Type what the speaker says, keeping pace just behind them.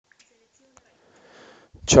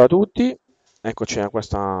Ciao a tutti, eccoci a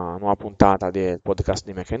questa nuova puntata del podcast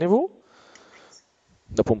di MechNV.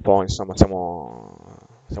 Dopo un po', insomma,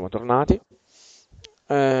 siamo tornati.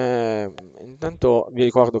 Intanto vi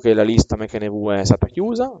ricordo che la lista MechNV è stata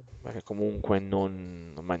chiusa, perché comunque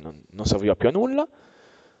ormai non serviva più a nulla.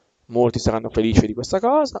 Molti saranno felici di questa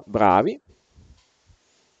cosa, bravi,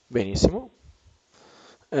 benissimo.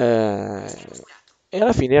 E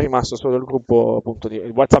alla fine è rimasto solo il gruppo appunto di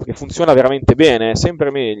WhatsApp che funziona veramente bene, è sempre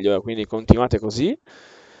meglio, quindi continuate così.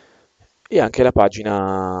 E anche la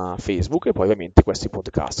pagina Facebook e poi ovviamente questi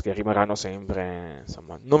podcast che rimarranno sempre,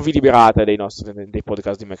 insomma, non vi liberate dei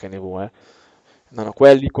podcast di MechNV, eh. No, no,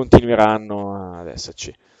 quelli continueranno ad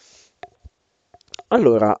esserci.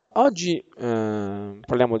 Allora, oggi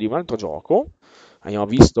parliamo di un altro gioco. Abbiamo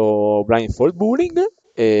visto Blindfold Bowling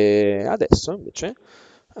e adesso invece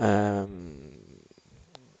ehm,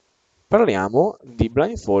 parliamo di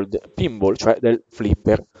Blindfold Pinball, cioè del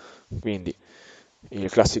flipper. Quindi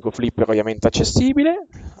il classico flipper ovviamente accessibile,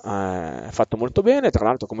 fatto molto bene, tra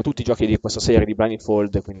l'altro come tutti i giochi di questa serie di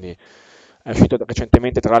Blindfold, quindi è uscito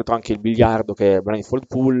recentemente tra l'altro anche il biliardo che è Blindfold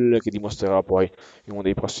Pool, che dimostrerò poi in uno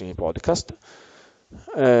dei prossimi podcast.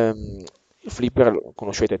 Il flipper lo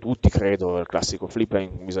conoscete tutti, credo, il classico flipper in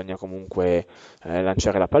cui bisogna comunque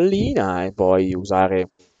lanciare la pallina e poi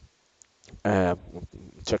eh,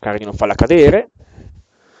 cercare di non farla cadere,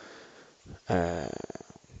 eh,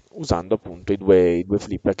 usando appunto i due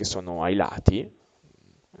flipper che sono ai lati,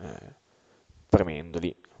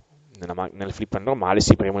 premendoli. Nel flipper normale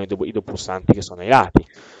si premono i due pulsanti che sono ai lati.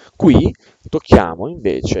 Qui tocchiamo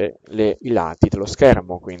invece i lati dello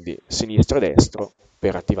schermo, quindi sinistro e destro,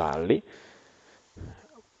 per attivarli.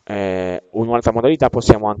 In un'altra modalità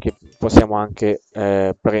possiamo anche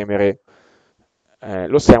premere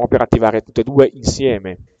lo schermo per attivare tutte e due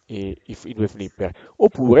insieme i due flipper,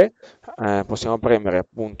 oppure possiamo premere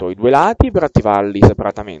appunto i due lati per attivarli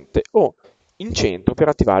separatamente o in centro per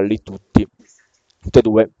attivarli tutti e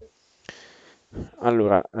due.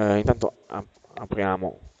 Allora, intanto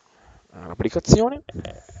apriamo l'applicazione.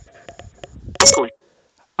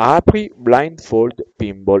 Apri Blindfold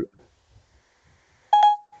Pinball.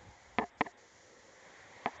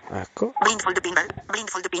 Ecco,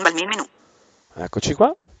 Blindfold Pinball nel menu. eccoci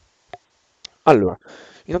qua. Allora,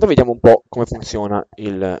 intanto vediamo un po' come funziona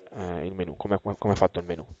il menu, come è fatto il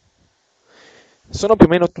menu. Sono più o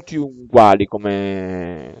meno tutti uguali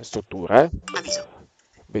come struttura, eh. Avviso.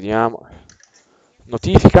 Vediamo.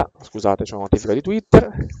 Notifica, scusate, c'è una notifica di Twitter.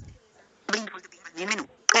 Blindfold Pinball nel menu.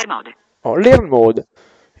 Air mode. Ho Learn Mode.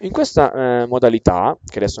 In questa modalità,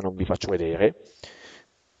 che adesso non vi faccio vedere,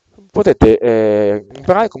 potete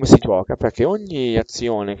imparare come si gioca, perché ogni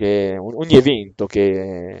azione, ogni evento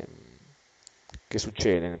che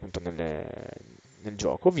succede appunto nel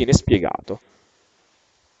gioco viene spiegato.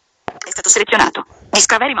 È stato selezionato.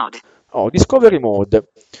 Discovery mode. Discovery Mode.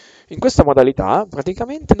 In questa modalità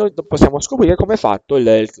praticamente noi possiamo scoprire come è fatto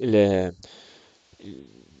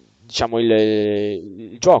diciamo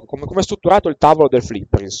il gioco, come è strutturato il tavolo del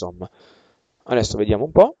flipper, insomma. Adesso vediamo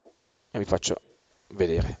un po' e vi faccio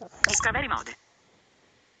vedere. Discovery mode.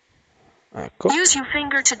 Ecco, Use your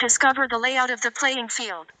finger to discover the layout of the playing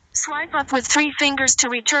field. Swipe up with 3 fingers to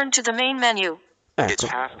return to the main menu. ecco.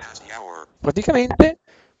 Praticamente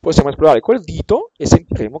possiamo esplorare col dito e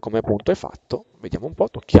sentiremo come appunto è fatto. Vediamo un po',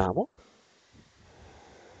 tocchiamo.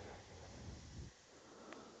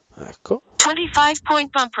 Ecco, 25 point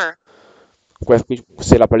bumper.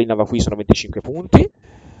 se la pallina va qui sono 25 punti,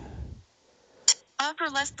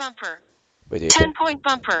 Upper left bumper. 10 vedete? point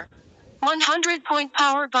bumper. 100 point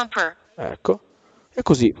power bumper. Ecco, e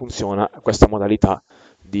così funziona questa modalità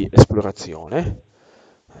di esplorazione,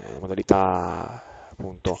 modalità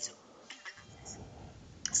appunto,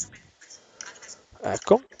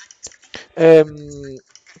 ecco.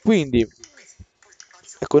 Quindi,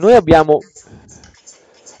 ecco, noi abbiamo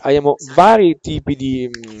vari tipi di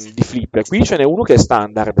flipper, qui ce n'è uno che è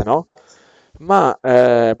standard, no? Ma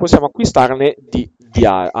possiamo acquistarne di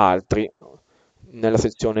altri nella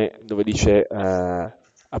sezione dove dice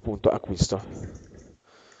appunto acquisto.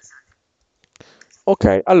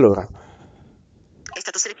 Ok, allora, È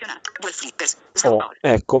stato selezionato. Due flippers. Slow ball.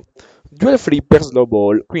 ecco, Dual Flipper Slow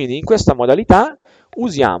Ball. Quindi in questa modalità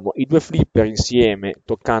usiamo i due flipper insieme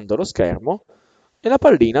toccando lo schermo e la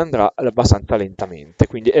pallina andrà abbastanza lentamente,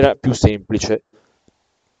 quindi era più semplice.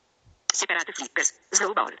 Separate flippers.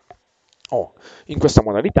 Slow ball. In questa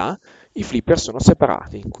modalità i flipper sono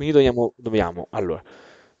separati, quindi dobbiamo allora,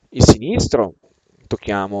 il sinistro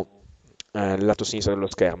tocchiamo il lato sinistro dello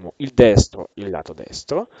schermo, il destro il lato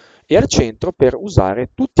destro e al centro per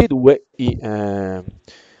usare tutti e due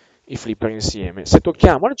i i flipper insieme. Se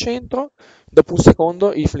tocchiamo al centro, dopo un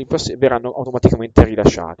secondo i flipper verranno automaticamente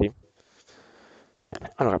rilasciati.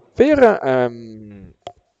 Allora, per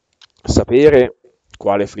sapere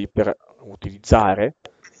quale flipper utilizzare,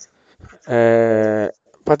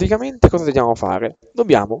 praticamente cosa dobbiamo fare?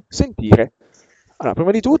 Dobbiamo sentire. Allora,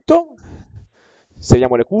 prima di tutto, se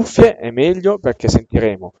abbiamo le cuffie è meglio perché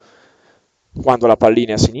sentiremo quando la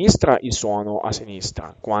pallina è a sinistra il suono a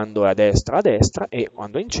sinistra, quando è a destra e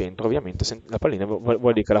quando è in centro ovviamente la pallina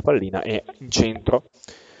vuol dire che la pallina è in centro.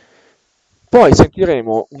 Poi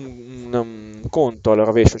sentiremo un conto alla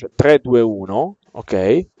rovescio, cioè 3-2-1,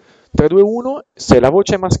 ok? 3-2-1, se la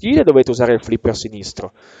voce è maschile dovete usare il flipper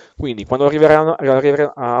sinistro, quindi quando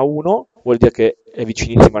arriverà a 1 vuol dire che è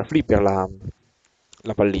vicinissima al flipper la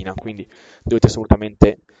pallina, quindi dovete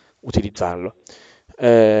assolutamente utilizzarlo.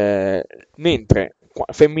 Mentre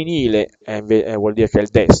femminile vuol dire che è il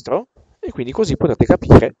destro, e quindi così potete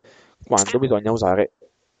capire quando bisogna usare,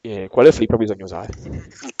 quale flipper bisogna usare.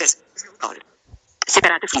 Flippers. Ball.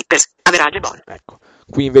 Separate flippers. Average ball. Ecco,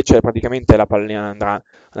 qui invece praticamente la pallina andrà a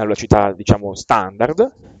una velocità, diciamo,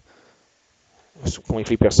 standard, con i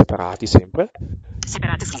flipper separati sempre.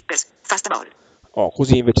 Separate flippers. Fast ball.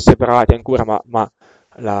 Così invece separati ancora, ma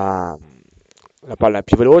la palla è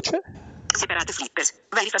più veloce. Separate flippers.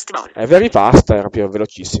 Very fast ball. È very fast, era più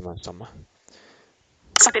velocissima, insomma.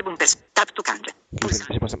 Super bumpers. Tap to cange.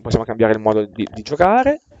 Pulsante. Possiamo cambiare il modo di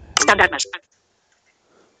giocare. Standard match.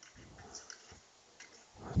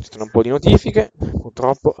 Ci sono un po' di notifiche,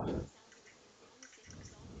 purtroppo.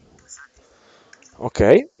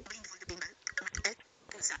 Ok.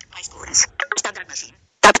 Standard machine.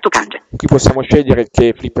 Tap to cange. Qui possiamo scegliere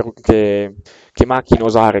che flipper, che macchina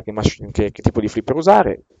usare, che tipo di flipper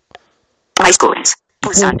usare. My scores.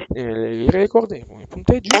 Pulsante. I record, i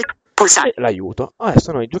punteggi Pulsante. e l'aiuto.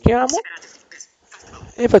 Adesso noi giochiamo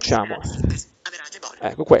e facciamo, Average ball.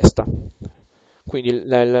 ecco questa. Quindi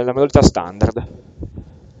la modalità standard.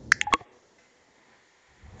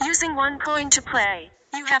 Using 1 coin to play.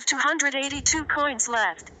 You have 282 coins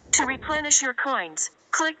left. To replenish your coins,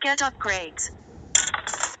 click Get Upgrades.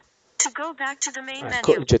 To go back to the main Ecco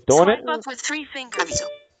menu, il gettone. swipe up with 3 fingers. Avviso.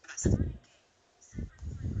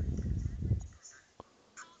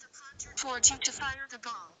 Towards you to fire the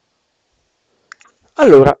ball.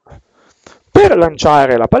 Allora, per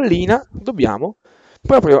lanciare la pallina dobbiamo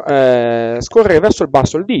proprio scorrere verso il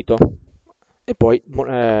basso il dito e poi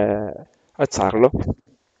alzarlo.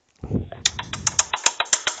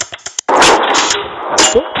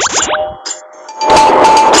 Ecco.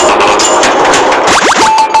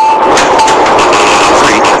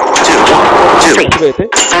 Vedete?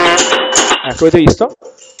 Ecco, avete visto?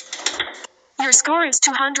 Your score is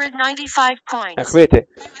 295 points. Ecco, vedete?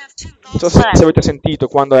 You have 2 Non so balls se left. avete sentito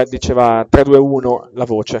quando diceva 3-2-1 la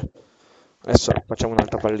voce. Adesso facciamo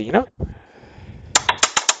un'altra pallina.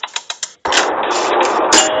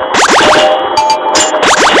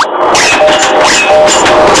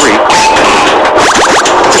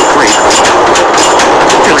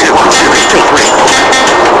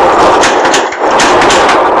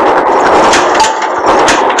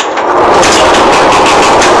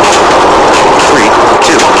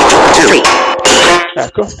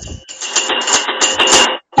 Ecco.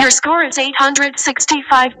 Your score is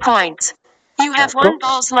 865 points. You have Ecco. 1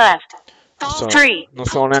 balls left. Ball 3. Non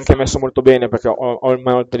sono neanche messo molto bene perché ho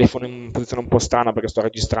il telefono in posizione un po' strana perché sto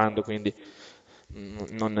registrando, quindi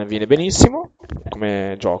non viene benissimo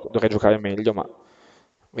come gioco. Dovrei giocare meglio, ma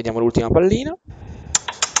vediamo l'ultima pallina.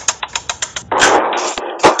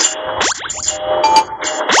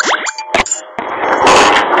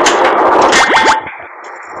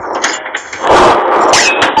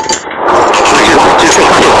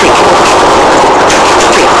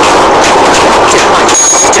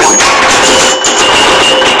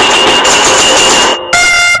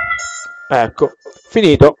 Ecco,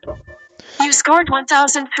 finito. You scored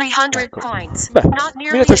 1,300 Ecco. points. Beh, Not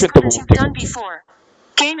nearly as 1300 good as you've punti. done before.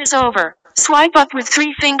 Game is over. Swipe up with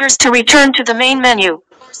 3 fingers to return to the main menu.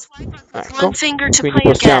 Or swipe up with Ecco, 1 finger to quindi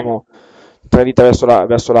play again. possiamo 3 dita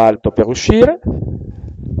verso l'alto per uscire.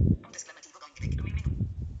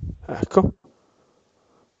 Ecco.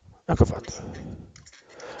 Ecco fatto.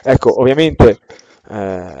 Ecco, ovviamente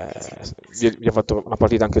vi ho fatto una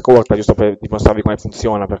partita anche corta, giusto per dimostrarvi come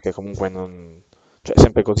funziona, perché comunque cioè, è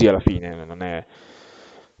sempre così alla fine, non è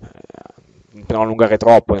per non allungare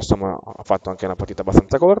troppo, insomma, ho fatto anche una partita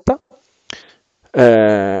abbastanza corta.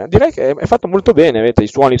 Direi che è fatto molto bene, vedete, i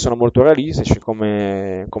suoni sono molto realistici,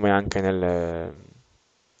 come anche nel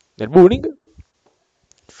bowling.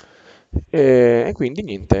 E quindi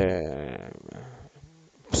niente,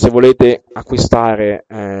 se volete acquistare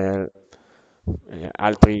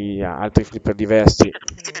altri flipper diversi,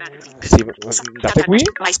 date qui.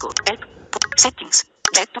 Settings.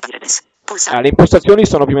 Getto Pirates. Le impostazioni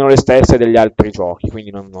sono più o meno le stesse degli altri giochi,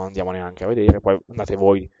 quindi non andiamo neanche a vedere, poi andate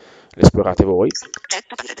voi, le esplorate voi.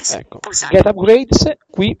 Getto Pirates. Ecco, Get Upgrades,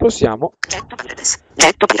 qui possiamo... Getto Pirates.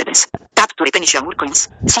 Getto Pirates. Tap to replenish your coins.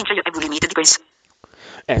 Since you have limited coins.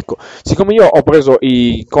 Ecco, siccome io ho preso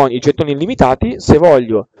i gettoni illimitati, se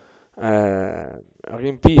voglio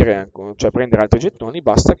riempire, cioè prendere altri gettoni,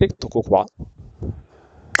 basta che tocco qua.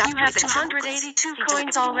 You have 282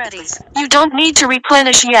 coins already. You don't need to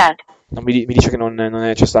replenish yet. Non mi dice che non è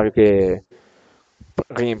necessario che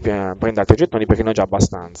prenda altri gettoni perché ne ho già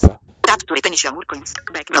abbastanza. Tap to replenish your coins.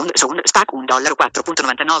 Background sound stack $1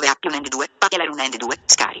 4.99 a più un N2. Papialer un N2.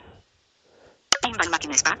 Scari. Pinball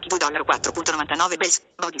macchine spacchi $2 4.99 bells.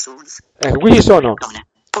 Body sounds. Ecco, qui ci sono.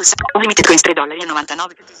 Unlimited coins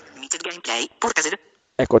 $3.99. Limited gameplay. Purchased.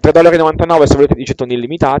 Ecco, $3,99 se volete i gettoni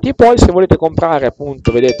illimitati, e poi se volete comprare,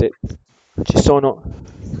 appunto, vedete, ci sono,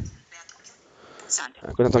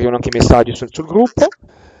 ecco, tanto arrivano anche i messaggi sul gruppo.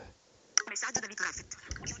 Messaggio da Vito Raffet.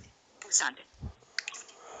 Pulsante.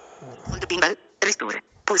 Hold pinball. Restore.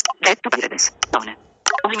 Getto Pirates. Done.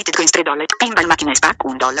 Unlimited coins $3. Pinball macchine spac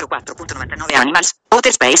 $1 4.99 animals.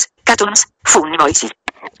 Water space. Cartoons. Funny voices.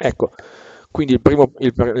 Ecco, quindi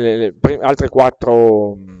altre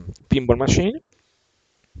 4 pinball machine.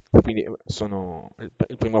 Quindi sono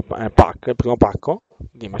il primo pacco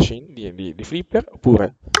di machine, di flipper,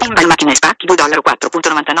 oppure Pinball macchine spacchi $2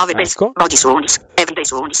 4.99 bells. Ecco. Body sounds. Everyday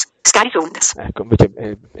sounds. Scary sounds. ecco, invece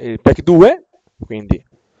il pack 2, quindi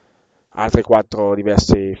altri 4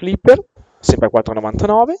 diversi flipper, sempre a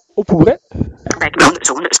 $4,99, oppure Background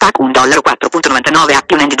sound stack $1 4.99 a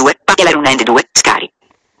più un N2. Papialer un N2. Scari.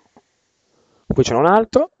 poi c'è un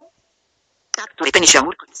altro, Tap to replenish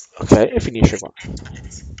your coins. ok, e finisce qua.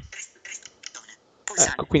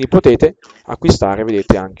 Ecco, quindi potete acquistare,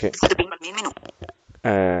 vedete, anche Hold pinball main menu.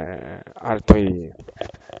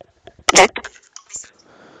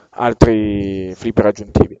 altri flipper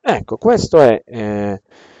aggiuntivi. Ecco, questo è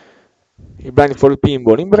il Blindfold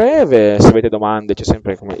Pinball in breve. Se avete domande c'è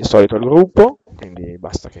sempre come al solito il gruppo, quindi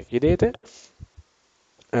basta che chiedete.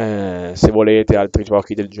 Se volete altri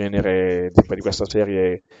giochi del genere, sempre di questa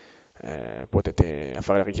serie, potete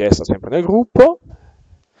fare la richiesta sempre nel gruppo.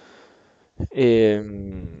 E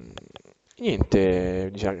niente,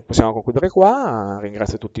 diciamo, possiamo concludere qua.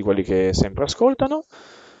 Ringrazio tutti quelli che sempre ascoltano.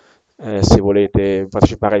 Se volete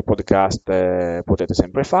partecipare ai podcast, potete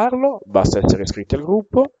sempre farlo, basta essere iscritti al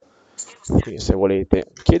gruppo, quindi se volete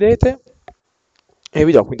chiedete, e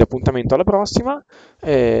vi do quindi appuntamento alla prossima,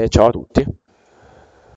 e ciao a tutti.